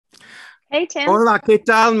Hey, Tim. Hola, ¿qué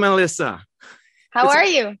tal, Melissa? How It's, are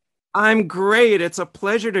you? I'm great. It's a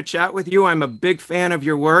pleasure to chat with you. I'm a big fan of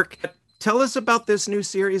your work. Tell us about this new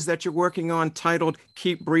series that you're working on titled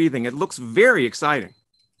Keep Breathing. It looks very exciting.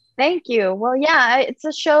 Thank you. Well, yeah, it's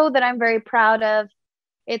a show that I'm very proud of.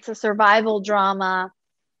 It's a survival drama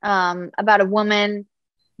about a woman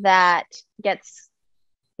that gets,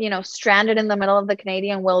 stranded in the middle of the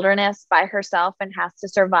Canadian wilderness by herself and has to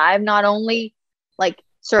survive, not only like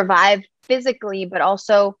survive physically, but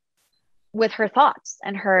also with her thoughts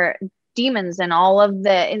and her demons and all of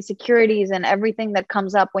the insecurities and everything that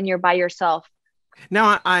comes up when you're by yourself.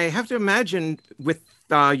 Now, I have to imagine with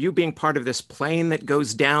you being part of this plane that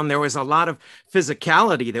goes down, there was a lot of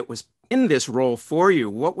physicality that was in this role for you.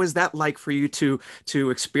 What was that like for you to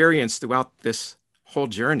experience throughout this whole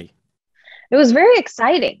journey? It was very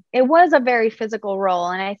exciting. It was a very physical role.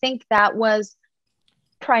 And I think that was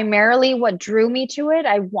primarily what drew me to it.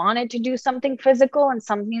 I wanted to do something physical and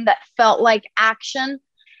something that felt like action.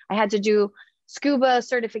 I had to do scuba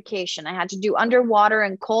certification. I had to do underwater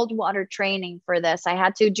and cold water training for this. I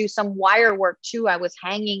had to do some wire work too. I was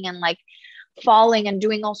hanging and like falling and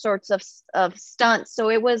doing all sorts of stunts. So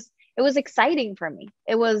it was exciting for me.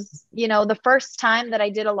 It was, the first time that I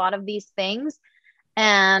did a lot of these things,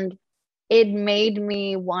 and it made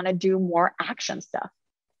me want to do more action stuff.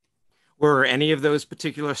 Were any of those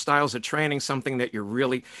particular styles of training something that you're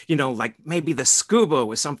really, like maybe the scuba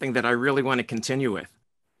was something that I really want to continue with?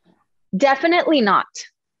 Definitely not.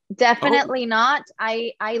 Oh, Definitely not.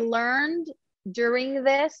 I learned during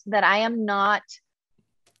this that I am not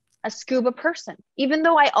a scuba person, even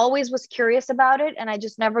though I always was curious about it and I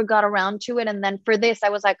just never got around to it. And then for this, I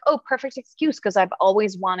was like, oh, perfect excuse, because I've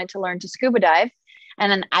always wanted to learn to scuba dive.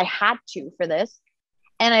 And then I had to for this.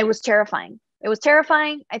 And it was terrifying. It was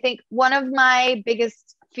terrifying. I think one of my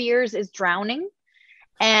biggest fears is drowning.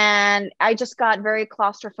 And I just got very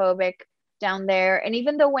claustrophobic down there. And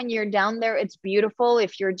even though when you're down there, it's beautiful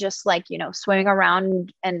if you're just like, swimming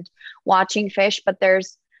around and watching fish, but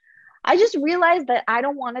I just realized that I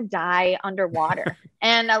don't want to die underwater.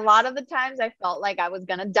 And a lot of the times I felt like I was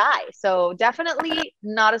going to die. So definitely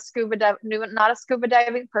not a scuba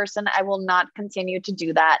diving person. I will not continue to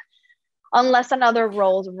do that unless another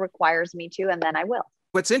role requires me to, and then I will.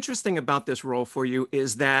 what's interesting about this role for you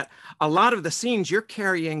is that a lot of the scenes you're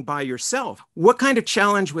carrying by yourself. What kind of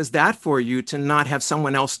challenge was that for you to not have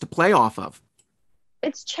someone else to play off of?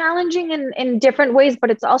 It's challenging in different ways, but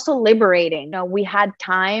it's also liberating. We had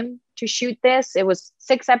time to shoot this. It was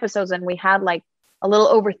 6 episodes and we had like a little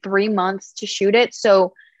over 3 months to shoot it.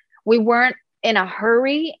 So we weren't in a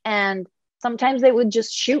hurry, and sometimes they would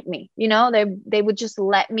just shoot me. They would just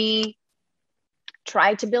let me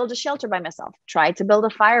try to build a shelter by myself, try to build a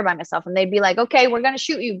fire by myself. And they'd be like, okay, we're going to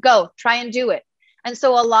shoot you. Go try and do it. And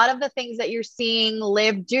so a lot of the things that you're seeing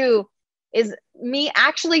Liv do is me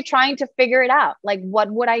actually trying to figure it out. Like,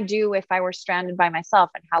 what would I do if I were stranded by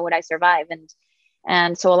myself, and how would I survive?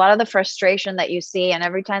 And so a lot of the frustration that you see, and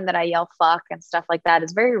every time that I yell fuck and stuff like that,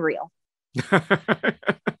 is very real.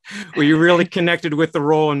 Well, you really connected with the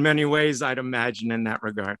role in many ways, I'd imagine, in that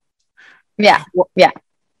regard. Yeah. Yeah.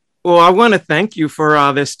 Well, I want to thank you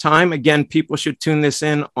for this time. Again, people should tune this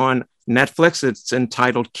in on Netflix. It's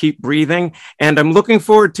entitled Keep Breathing. And I'm looking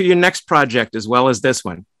forward to your next project as well as this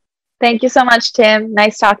one. Thank you so much, Tim.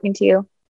 Nice talking to you.